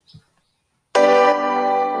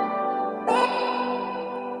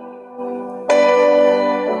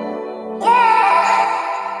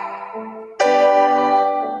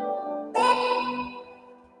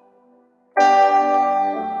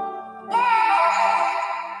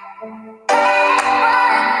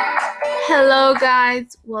Hello,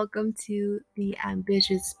 guys. Welcome to the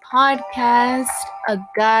Ambitious Podcast, a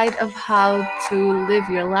guide of how to live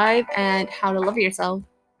your life and how to love yourself.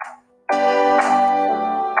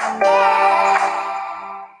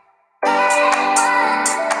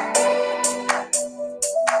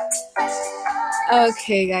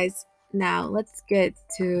 Okay, guys, now let's get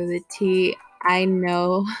to the tea. I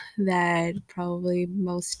know that probably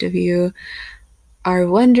most of you are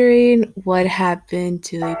wondering what happened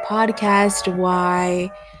to the podcast,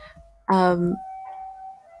 why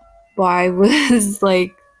was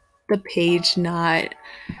like the page not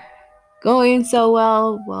going so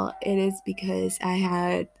well. Well, it is because I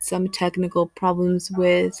had some technical problems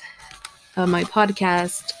with my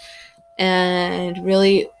podcast, and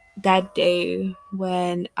really that day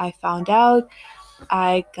when I found out,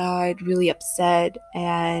 I got really upset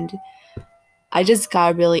and I just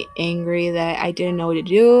got really angry that I didn't know what to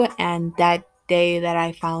do. And that day that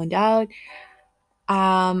I found out,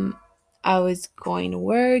 I was going to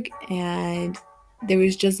work and there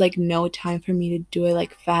was just like no time for me to do it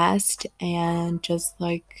like fast and just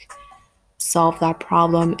like solve that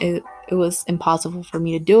problem. It was impossible for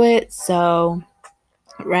me to do it. So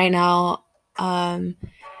right now, I'm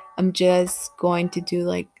just going to do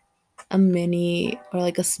like a mini or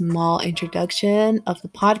like a small introduction of the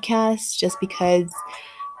podcast just because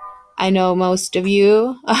I know most of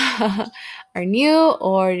you are new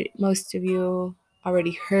or most of you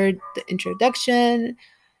already heard the introduction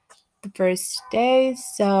the first day.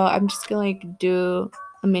 So I'm just gonna like do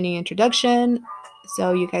a mini introduction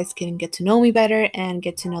so you guys can get to know me better and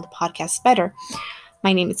get to know the podcast better.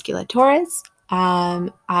 My name is Kila Torres.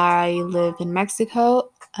 I live in Mexico.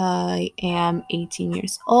 I am 18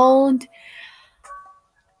 years old.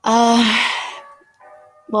 Well,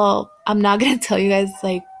 I'm not gonna tell you guys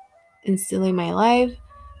like instantly my life.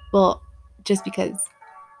 Well, just because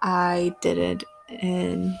I did it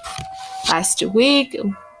in last week,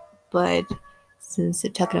 but since the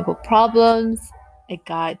technical problems, it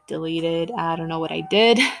got deleted. I don't know what I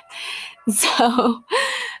did. So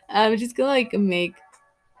I'm just gonna like make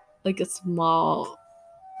like a small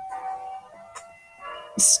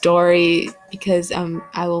story because I'm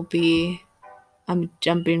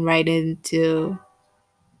jumping right into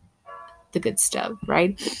the good stuff,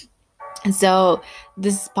 right? And so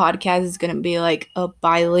this podcast is going to be like a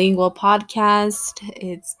bilingual podcast.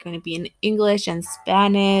 It's going to be in English and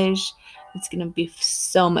Spanish. It's going to be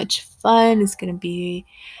so much fun. It's going to be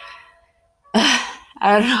I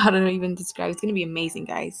don't know how to even describe. It's going to be amazing,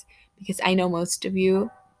 guys, because I know most of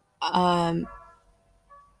you are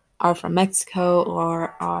from Mexico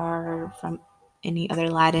or are from any other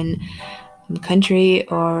Latin country,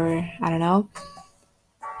 or I don't know.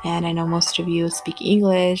 And I know most of you speak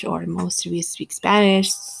English or most of you speak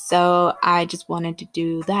Spanish, so I just wanted to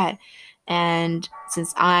do that. And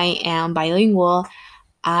since I am bilingual,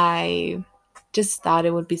 I just thought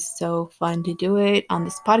it would be so fun to do it on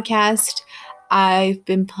this podcast. I've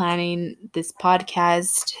been planning this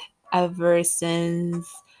podcast ever since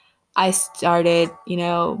I started,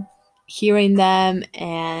 hearing them,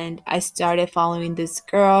 and I started following this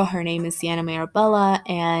girl. Her name is Sienna Marabella,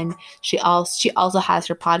 and she also has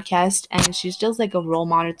her podcast, and she's just like a role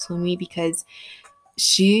model to me because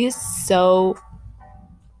she's so,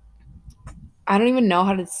 I don't even know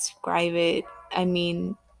how to describe it. I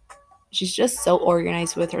mean, she's just so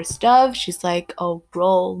organized with her stuff. She's like a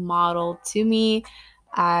role model to me.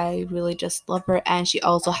 I really just love her, and she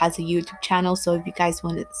also has a YouTube channel, so if you guys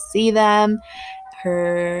want to see them,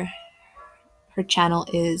 her channel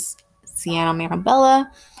is Sienna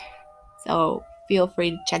Marabella, so feel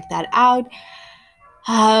free to check that out.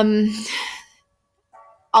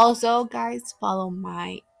 Also, guys, follow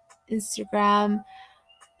my Instagram.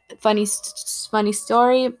 Funny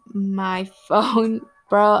story, my phone,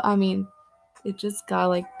 bro, I mean, it just got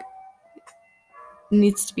like,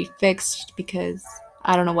 needs to be fixed because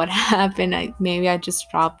I don't know what happened. Maybe I just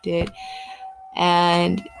dropped it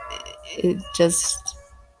and it just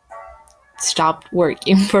stopped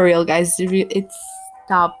working for real, guys. It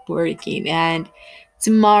stopped working, and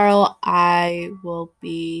tomorrow I will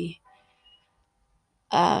be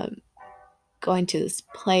going to this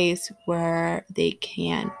place where they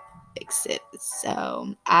can fix it.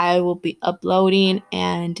 So I will be uploading,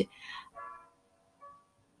 and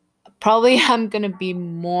probably I'm gonna be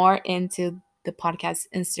more into the podcast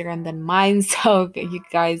Instagram than mine. So you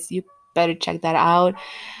guys, you better check that out.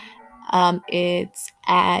 It's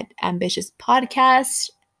at Ambitious Podcast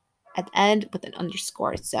at the end with an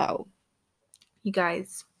underscore. So you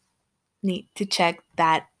guys need to check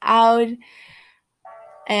that out.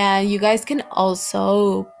 And you guys can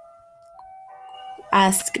also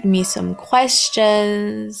asked me some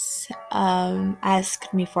questions,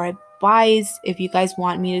 asked me for advice. If you guys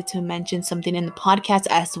want me to mention something in the podcast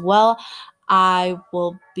as well, I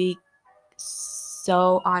will be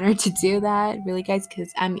so honored to do that, really, guys,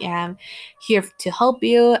 because I am here to help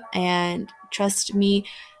you. And trust me,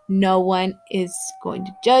 no one is going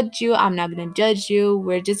to judge you. I'm not going to judge you.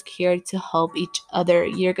 We're just here to help each other.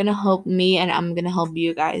 You're going to help me, and I'm going to help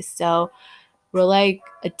you guys. So we're like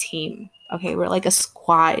a team, okay? We're like a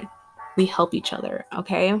squad. We help each other,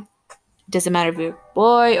 okay? Doesn't matter if you're a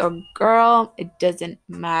boy or girl. It doesn't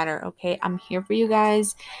matter, okay? I'm here for you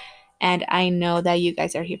guys, and I know that you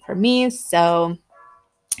guys are here for me. So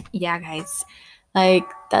yeah, guys, like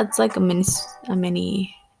that's like a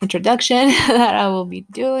mini introduction that I will be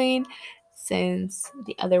doing since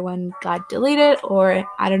the other one got deleted, or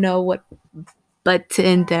I don't know what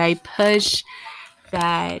button that I push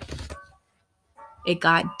that it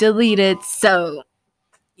got deleted. So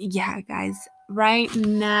yeah, guys, right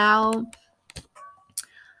now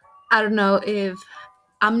I don't know if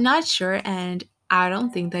I'm not sure, and I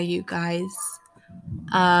don't think that you guys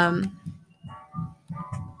um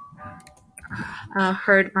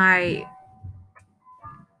heard the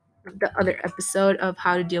other episode of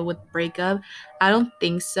how to deal with breakup. I don't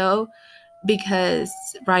think so, because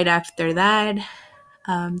right after that,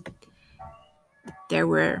 um, there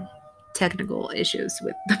were technical issues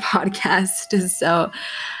with the podcast. So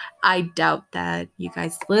I doubt that you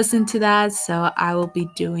guys listen to that. So I will be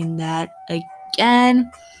doing that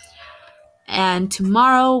again. And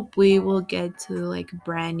tomorrow we will get to like a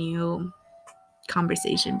brand new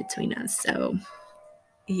conversation between us. So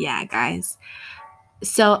yeah, guys.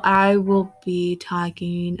 So I will be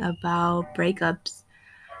talking about breakups.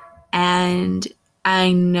 And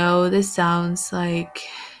I know this sounds like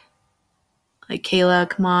Kayla,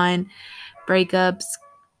 come on, breakups.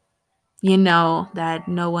 You know that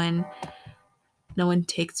no one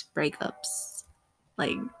takes breakups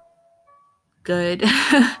like good.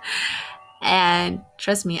 And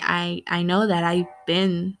trust me, I know that I've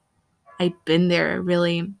been there,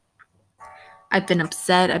 really. I've been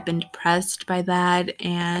upset, I've been depressed by that,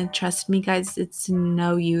 and trust me, guys, it's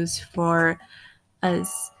no use for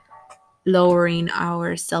us lowering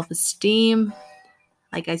our self-esteem.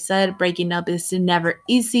 Like I said, breaking up is never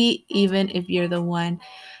easy, even if you're the one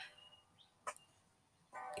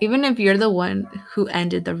who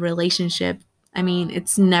ended the relationship. I mean,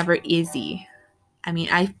 it's never easy. I mean,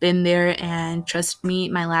 I've been there, and trust me,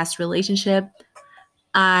 my last relationship,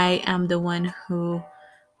 I am the one who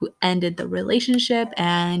ended the relationship,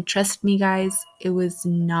 and trust me, guys, it was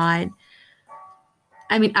not,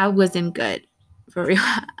 I mean, I wasn't good, for real.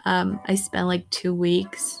 I spent like 2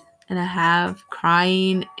 weeks and a half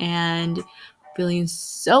crying and feeling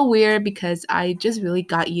so weird, because I just really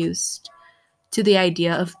got used to the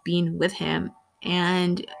idea of being with him.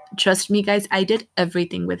 And trust me, guys, I did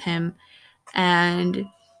everything with him, and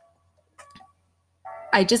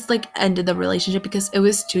I just like ended the relationship because it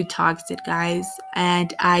was too toxic, guys,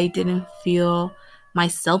 and I didn't feel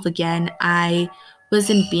myself again. I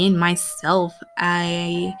wasn't being myself.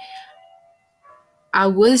 I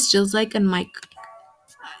was just like in my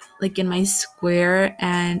square,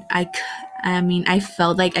 and I mean, I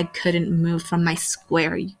felt like I couldn't move from my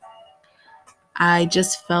square. I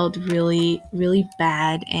just felt really, really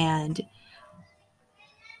bad, and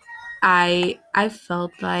I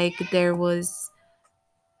felt like there was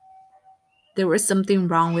something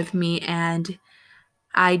wrong with me, and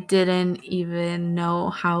I didn't even know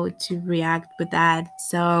how to react with that.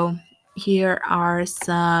 So here are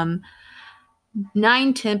some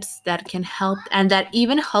 9 tips that can help, and that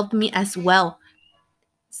even helped me as well.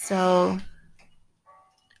 So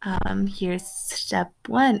here's step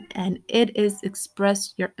 1, and it is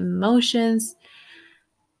express your emotions.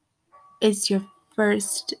 It's your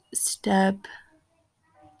first step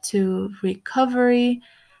to recovery.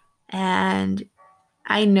 And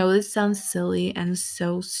I know this sounds silly and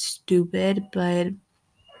so stupid, but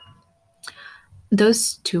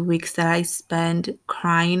those 2 weeks that I spent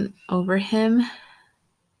crying over him,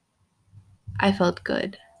 I felt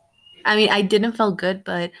good. I mean, I didn't feel good,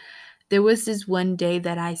 but there was this one day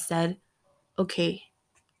that I said, okay,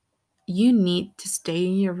 you need to stay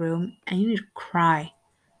in your room and you need to cry.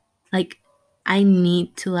 Like, I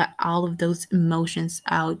need to let all of those emotions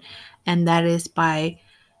out. And that is by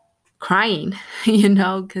crying,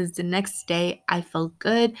 because the next day I felt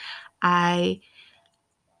good. I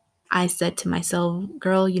said to myself,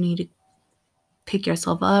 girl, you need to pick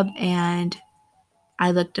yourself up. And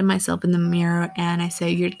I looked at myself in the mirror and I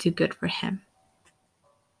said, you're too good for him.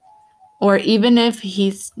 Or even if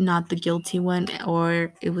he's not the guilty one,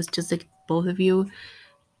 or it was just like both of you,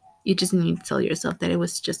 you just need to tell yourself that it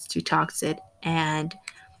was just too toxic, and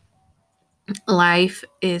life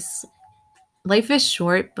is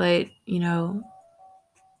short, but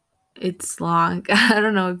it's long. I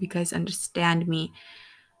don't know if you guys understand me.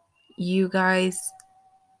 You guys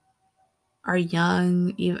are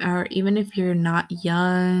young, or even if you're not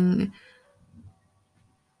young,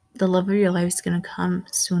 the love of your life is going to come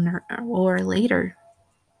sooner or later.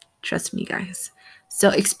 Trust me, guys. So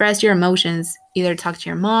express your emotions. Either talk to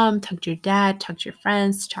your mom, talk to your dad, talk to your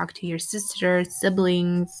friends, talk to your sister,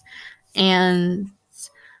 siblings, aunts,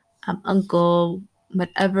 uncle,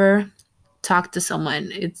 whatever. Talk to someone.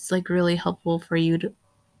 It's like really helpful for you to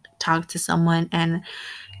talk to someone and,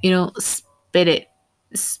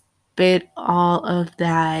 spit all of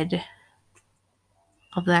that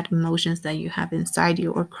emotions that you have inside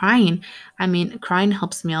you, or crying. I mean, crying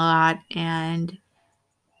helps me a lot, and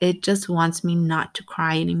it just wants me not to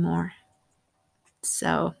cry anymore.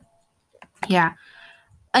 So, yeah.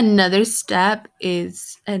 Another step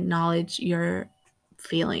is acknowledge your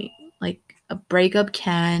feeling. Like, a breakup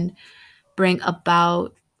can bring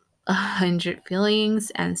about 100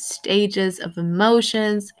 feelings and stages of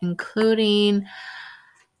emotions, including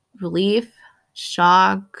relief,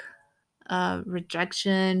 shock,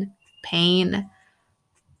 rejection, pain,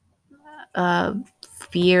 uh,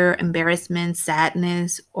 fear, embarrassment,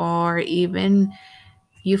 sadness, or even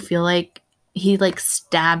you feel like he like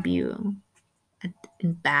stabbed you in the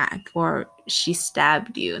back, or she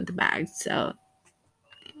stabbed you in the back. So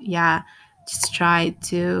yeah, just try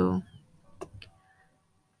to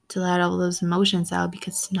let all those emotions out,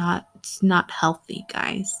 because it's not healthy,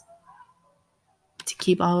 guys, to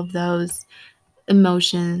keep all of those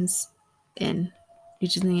emotions in. You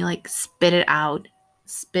just need to like spit it out.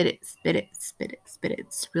 Spit it, spit it, spit it, spit it.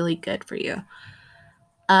 It's really good for you.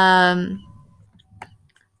 Yeah,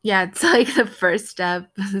 it's like the first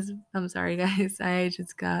step. I'm sorry, guys. I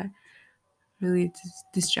just got really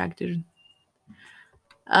distracted.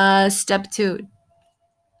 Step 2.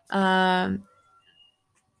 I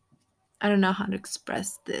don't know how to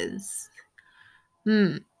express this.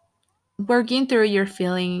 Working through your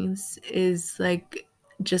feelings is like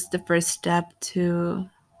just the first step to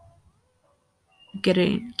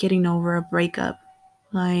getting over a breakup.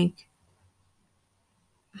 Like,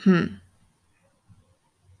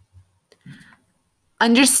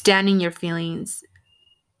 understanding your feelings.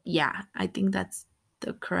 Yeah, I think that's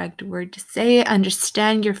the correct word to say.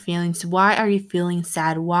 Understand your feelings. Why are you feeling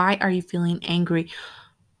sad? Why are you feeling angry?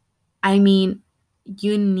 I mean,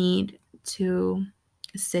 you need to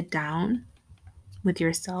sit down with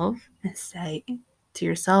yourself and say to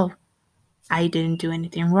yourself, I didn't do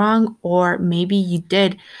anything wrong. Or maybe you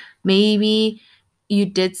did. Maybe you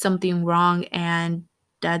did something wrong, and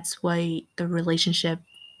that's why the relationship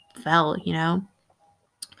fell,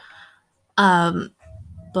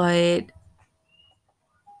 But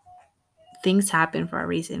things happen for a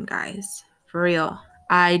reason, guys. For real.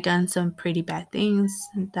 I done some pretty bad things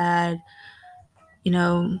that,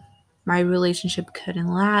 my relationship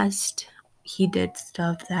couldn't last. He did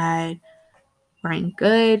stuff that weren't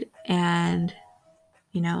good, and,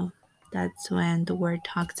 that's when the word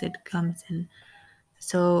toxic comes in.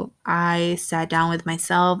 So I sat down with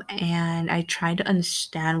myself and I tried to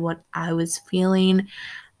understand what I was feeling.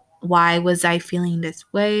 Why was I feeling this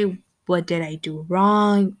way? What did I do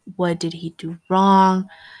wrong? What did he do wrong?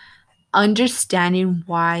 Understanding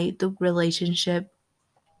why the relationship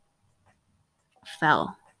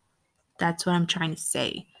fell. That's what I'm trying to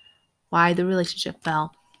say. Why the relationship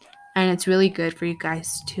fell. And it's really good for you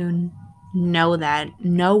guys to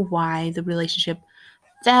know why the relationship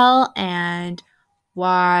fell, and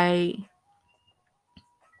why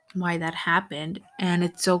that happened. And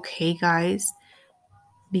it's okay, guys,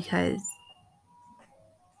 because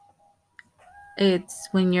it's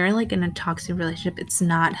when you're like in a toxic relationship, it's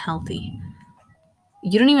not healthy.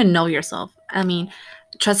 You don't even know yourself. I mean,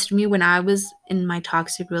 trust me, when I was in my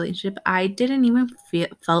toxic relationship, I didn't even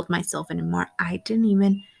felt myself anymore. I didn't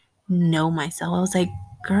even know myself. I was like,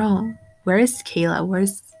 girl, where is Kayla?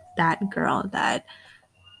 Where's that girl that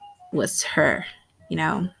was her?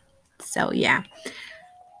 So yeah.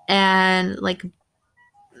 And like,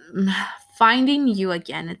 finding you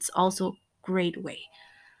again, it's also a great way.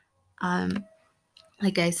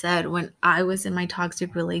 Like I said, when I was in my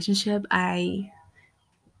toxic relationship, I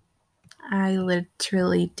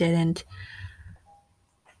literally didn't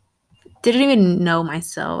even know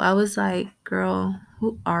myself. I was like, girl,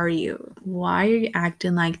 who are you? Why are you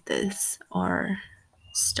acting like this? Or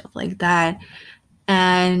stuff like that.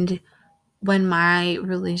 And when my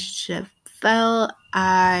relationship fell,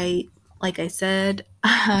 I like I said,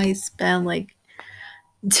 I spent like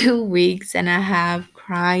 2 weeks and a half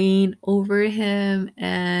crying over him.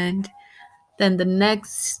 And then the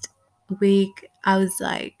next week, I was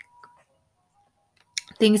like,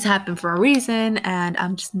 things happen for a reason, and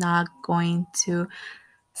I'm just not going to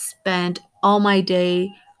spend all my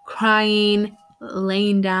day crying,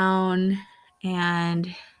 laying down,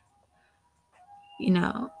 and,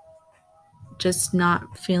 just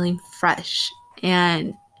not feeling fresh.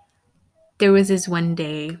 And there was this one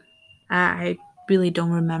day, I really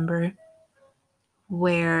don't remember,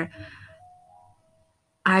 where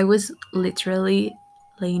I was literally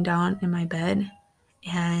laying down in my bed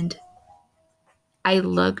and I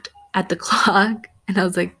looked at the clock and I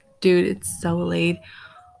was like, dude, it's so late.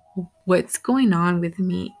 What's going on with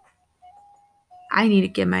me? I need to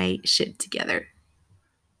get my shit together.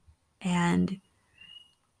 And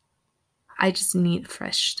I just need a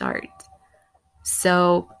fresh start.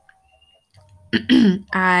 So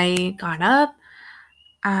I got up,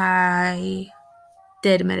 I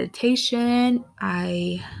did meditation,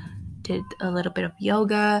 I did a little bit of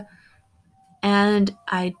yoga, and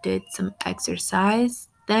I did some exercise.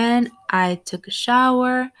 Then I took a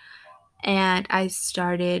shower and I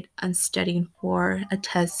started studying for a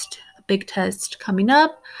test, a big test coming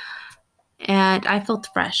up. And I felt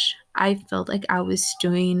fresh. I felt like I was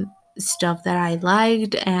doing stuff that I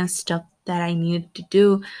liked and stuff that I needed to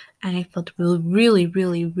do. And I felt really, really,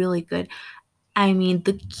 really, really good. I mean,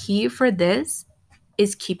 the key for this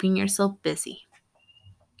is keeping yourself busy.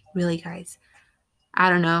 Really, guys. I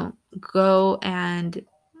don't know. Go and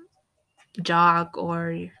jog,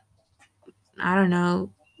 or I don't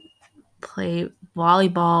know, play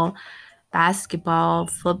volleyball, basketball,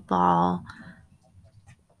 football,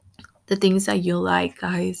 the things that you like,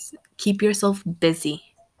 guys. Keep yourself busy,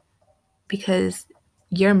 because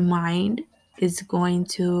your mind is going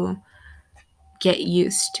to get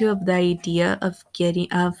used to the idea of getting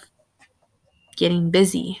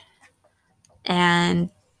busy, and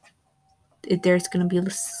there's going to be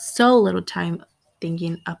so little time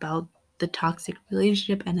thinking about the toxic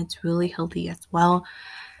relationship, and it's really healthy as well.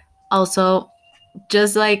 Also,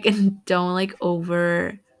 just like don't like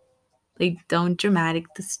don't dramatic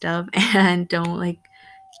the stuff and don't like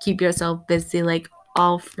keep yourself busy like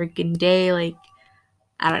all freaking day. Like,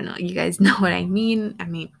 I don't know, you guys know what I mean. I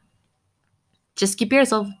mean, just keep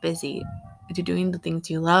yourself busy to doing the things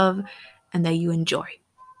you love and that you enjoy.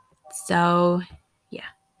 So yeah.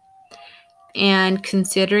 And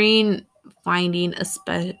considering finding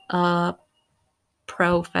a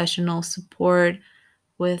professional support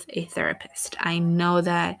with a therapist. I know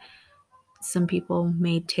that some people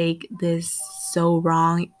may take this so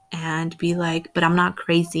wrong and be like, but I'm not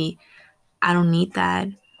crazy. I don't need that.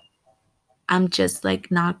 I'm just like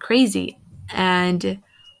not crazy. And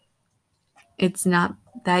it's not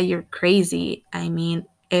that you're crazy. I mean,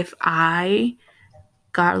 if I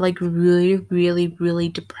got like really, really, really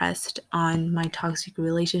depressed on my toxic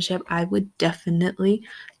relationship, I would definitely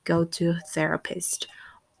go to a therapist.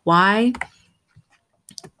 Why?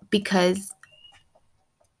 Because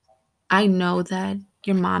I know that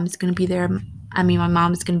your mom's going to be there. I mean, my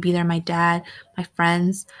mom's going to be there, my dad, my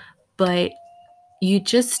friends, but you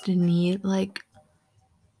just need like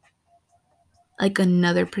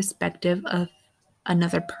another perspective of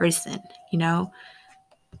another person,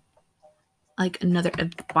 like another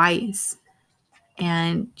advice.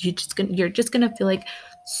 And you're just going to feel like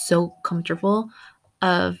so comfortable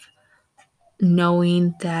of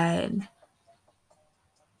knowing that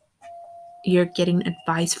you're getting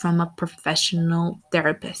advice from a professional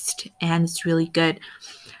therapist, and it's really good.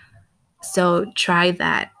 So try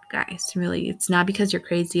that, guys. Really, it's not because you're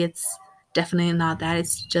crazy. It's definitely not that.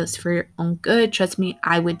 It's just for your own good. Trust me,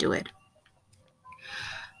 I would do it.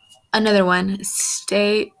 Another one,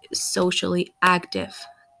 stay socially active.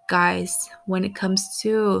 Guys, when it comes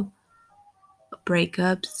to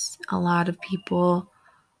breakups, a lot of people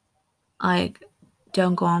like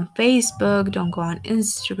don't go on Facebook, don't go on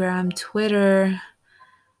Instagram, Twitter,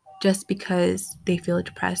 just because they feel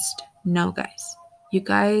depressed. No, guys. You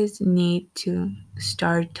guys need to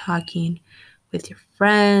start talking with your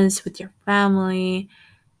friends, with your family.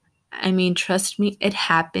 I mean, trust me, it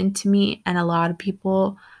happened to me, and a lot of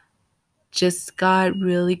people just got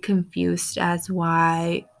really confused as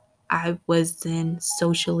why I wasn't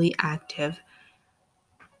socially active.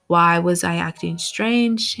 Why was I acting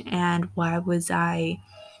strange, and why was not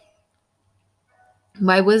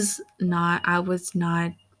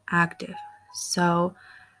active. So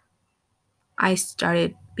I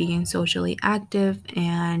started being socially active,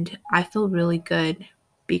 and I feel really good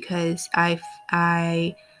because I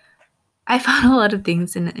I found a lot of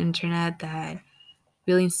things in the internet that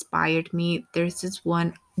really inspired me. There's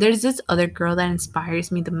this other girl that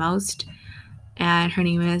inspires me the most, and her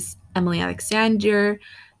name is Emily Alexander.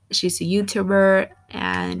 She's a YouTuber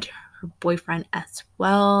and her boyfriend as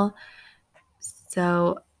well.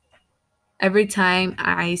 So every time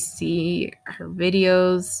I see her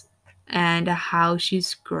videos and how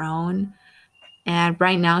she's grown, and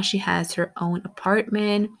right now she has her own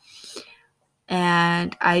apartment,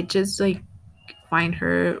 and I just like find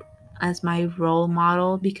her as my role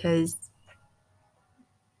model, because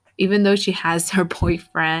even though she has her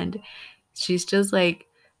boyfriend, she's just like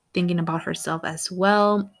thinking about herself as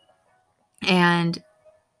well. And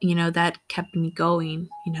that kept me going,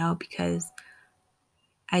 because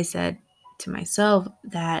I said to myself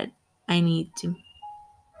that I need to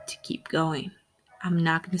keep going. I'm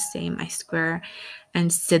not going to stay in my square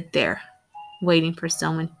and sit there waiting for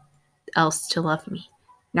someone else to love me.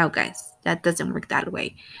 No, guys, that doesn't work that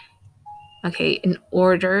way. Okay, in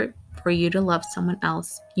order for you to love someone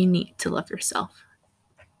else, you need to love yourself.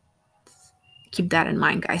 Keep that in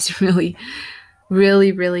mind, guys. Really,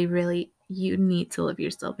 really, really, really, you need to love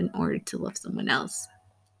yourself in order to love someone else.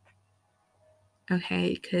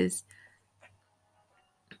 Okay, because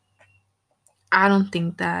I don't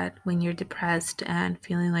think that when you're depressed and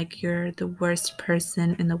feeling like you're the worst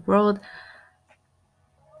person in the world,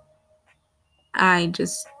 I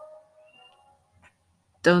just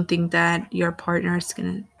don't think that your partner is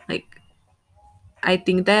gonna I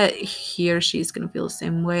think that he or she's gonna feel the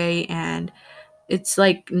same way, and it's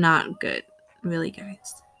like not good, really,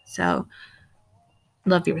 guys. So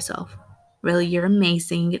love yourself. Really, you're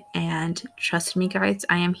amazing, and trust me, guys,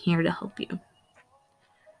 I am here to help you.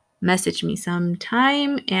 Message me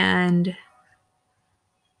sometime, and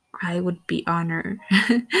I would be honored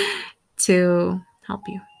to help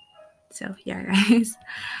you. So, yeah, guys.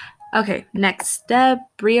 Okay, next step,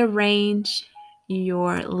 rearrange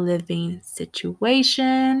your living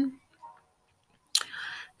situation.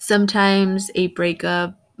 Sometimes a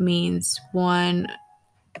breakup means one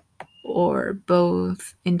or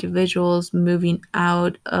both individuals moving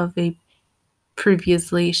out of a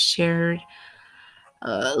previously shared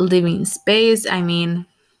living space. I mean,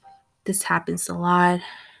 this happens a lot.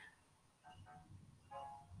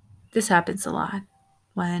 This happens a lot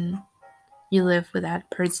when you live with that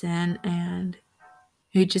person and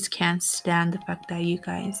you just can't stand the fact that you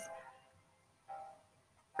guys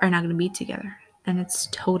are not going to be together. And it's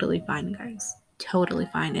totally fine, guys. Totally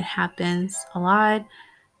fine. It happens a lot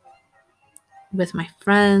with my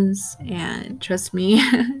friends, and trust me,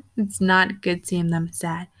 it's not good seeing them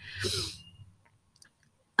sad.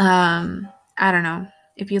 I don't know.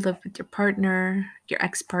 If you live with your partner, your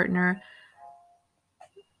ex-partner,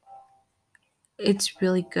 it's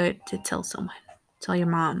really good to tell someone. Tell your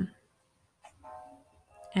mom.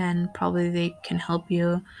 And probably they can help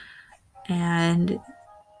you, and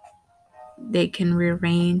they can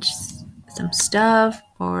rearrange some stuff,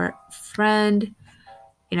 or friend.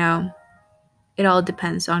 It all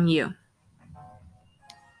depends on you.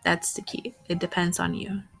 That's the key. It depends on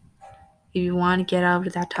you. If you want to get out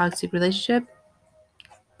of that toxic relationship,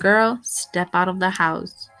 girl, step out of the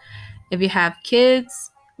house. If you have kids,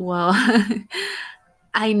 well,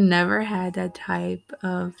 I never had that type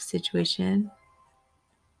of situation,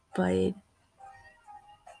 but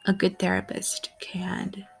a good therapist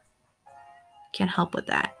can help with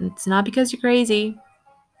that. And it's not because you're crazy.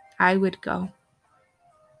 I would go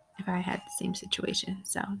if I had the same situation.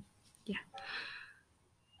 So, yeah.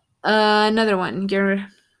 Another one, your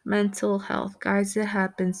mental health, guys. It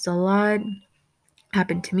happens a lot.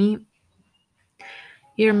 Happened to me.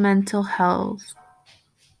 Your mental health.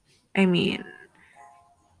 I mean,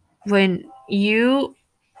 when you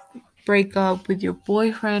break up with your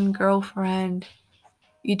boyfriend, girlfriend,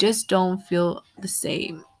 you just don't feel the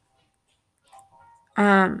same.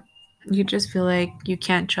 You just feel like you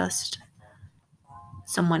can't trust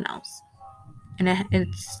someone else. And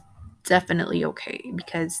it's definitely okay,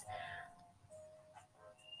 because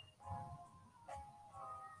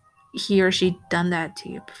he or she done that to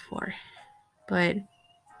you before. But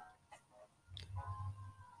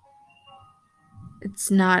it's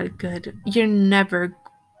not good. You're never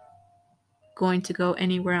going to go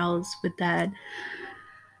anywhere else with that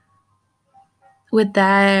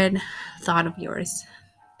thought of yours,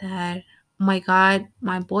 that, oh my God,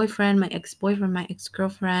 my boyfriend, my ex-boyfriend, my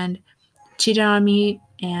ex-girlfriend cheated on me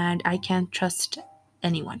and I can't trust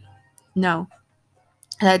anyone. No,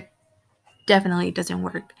 that definitely doesn't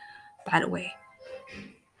work that way.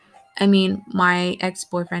 I mean, my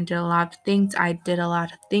ex-boyfriend did a lot of things. I did a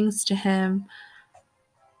lot of things to him.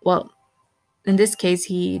 Well, in this case,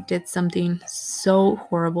 he did something so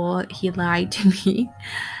horrible. He lied to me,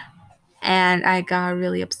 and I got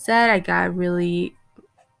really upset. I got really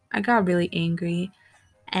angry,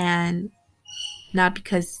 and not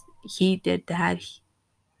because he did that.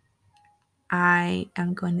 I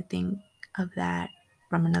am going to think of that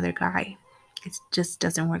from another guy. It just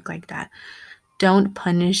doesn't work like that. Don't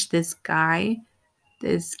punish this guy,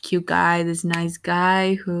 this cute guy, this nice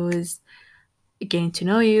guy who is getting to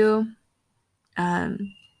know you.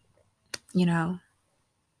 Um, you know,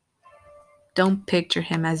 don't picture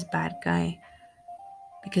him as a bad guy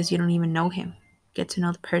because you don't even know him. Get to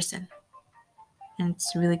know the person. And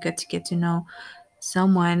it's really good to get to know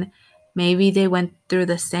someone. Maybe they went through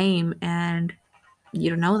the same and you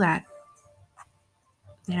don't know that.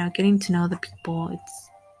 Getting to know the people,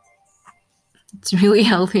 it's really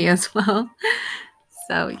healthy as well.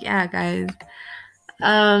 So yeah, guys.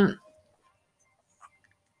 Um,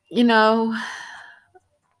 you know,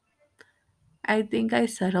 I think I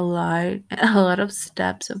said a lot of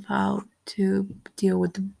steps of how to deal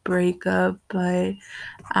with the breakup, but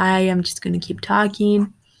I am just gonna keep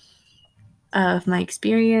talking of my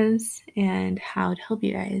experience and how to help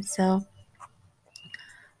you guys. So,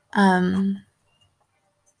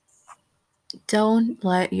 don't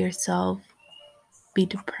let yourself be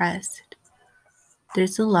depressed.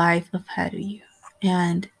 There's a life ahead of you,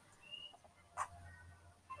 and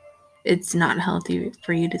it's not healthy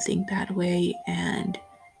for you to think that way and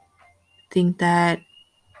think that,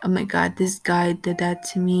 oh my god, this guy did that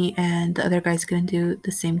to me and the other guy's gonna do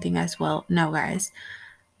the same thing as well. No, guys,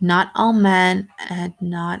 not all men and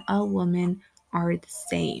not all women are the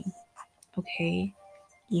same. Okay,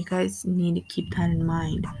 you guys need to keep that in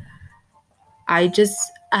mind.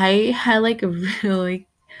 I had like a really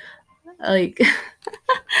like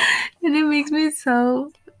and it makes me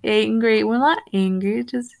so angry. Well, not angry,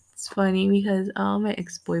 it's funny because all my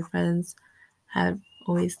ex-boyfriends have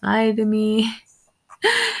always lied to me.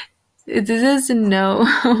 It's just no.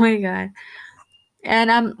 Oh my god.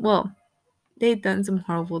 And they've done some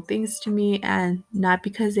horrible things to me, and not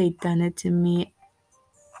because they've done it to me,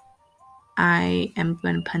 I am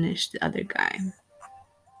going to punish the other guy,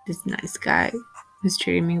 this nice guy who's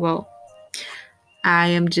treating me well. I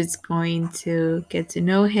am just going to get to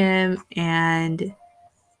know him and,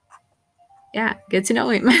 yeah, get to know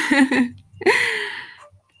him.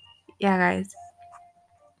 Yeah, guys.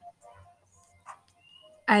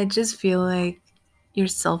 I just feel like your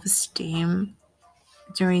self-esteem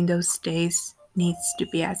during those days needs to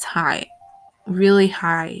be as high, really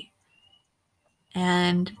high.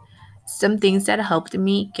 And some things that helped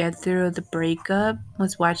me get through the breakup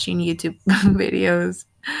was watching YouTube videos.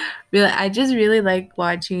 Really, I just really like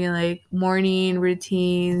watching like morning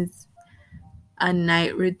routines,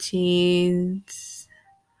 night routines,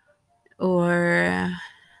 or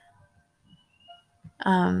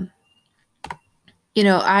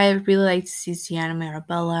I really like to see Sienna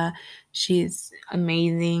Marabella. She's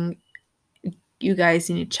amazing. You guys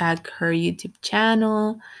need to check her YouTube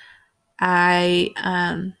channel. I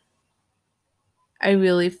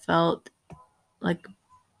really felt like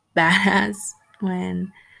badass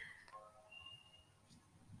when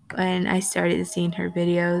I started seeing her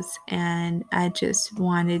videos, and I just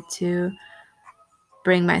wanted to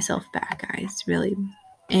bring myself back, guys, really.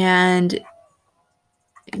 And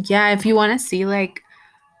yeah, if you want to see like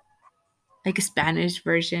a Spanish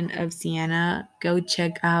version of Sienna, go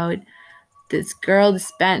check out this girl.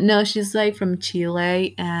 No, she's like from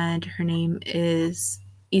Chile, and her name is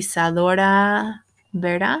Isadora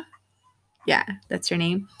Vera. Yeah, that's her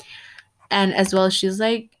name. And as well, she's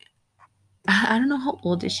like, I don't know how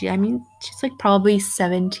old is she. I mean, she's like probably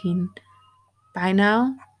 17 by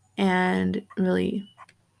now, and really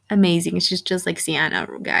amazing. She's just like Sienna,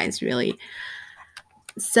 guys, really.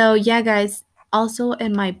 So yeah, guys. Also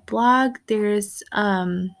in my blog, there's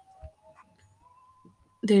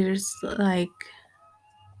like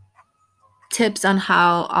tips on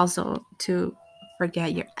how also to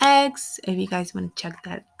forget your ex. If you guys want to check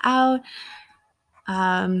that out,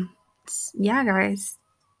 yeah, guys,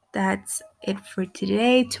 that's it for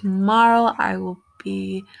today. Tomorrow I will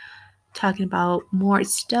be talking about more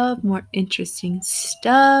stuff, more interesting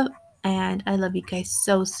stuff. And I love you guys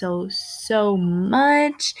so, so, so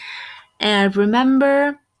much. And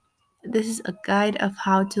remember, this is a guide of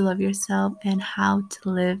how to love yourself and how to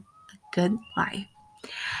live a good life.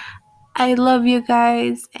 I love you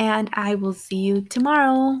guys, and I will see you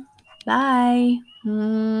tomorrow. Bye.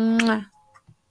 Mwah.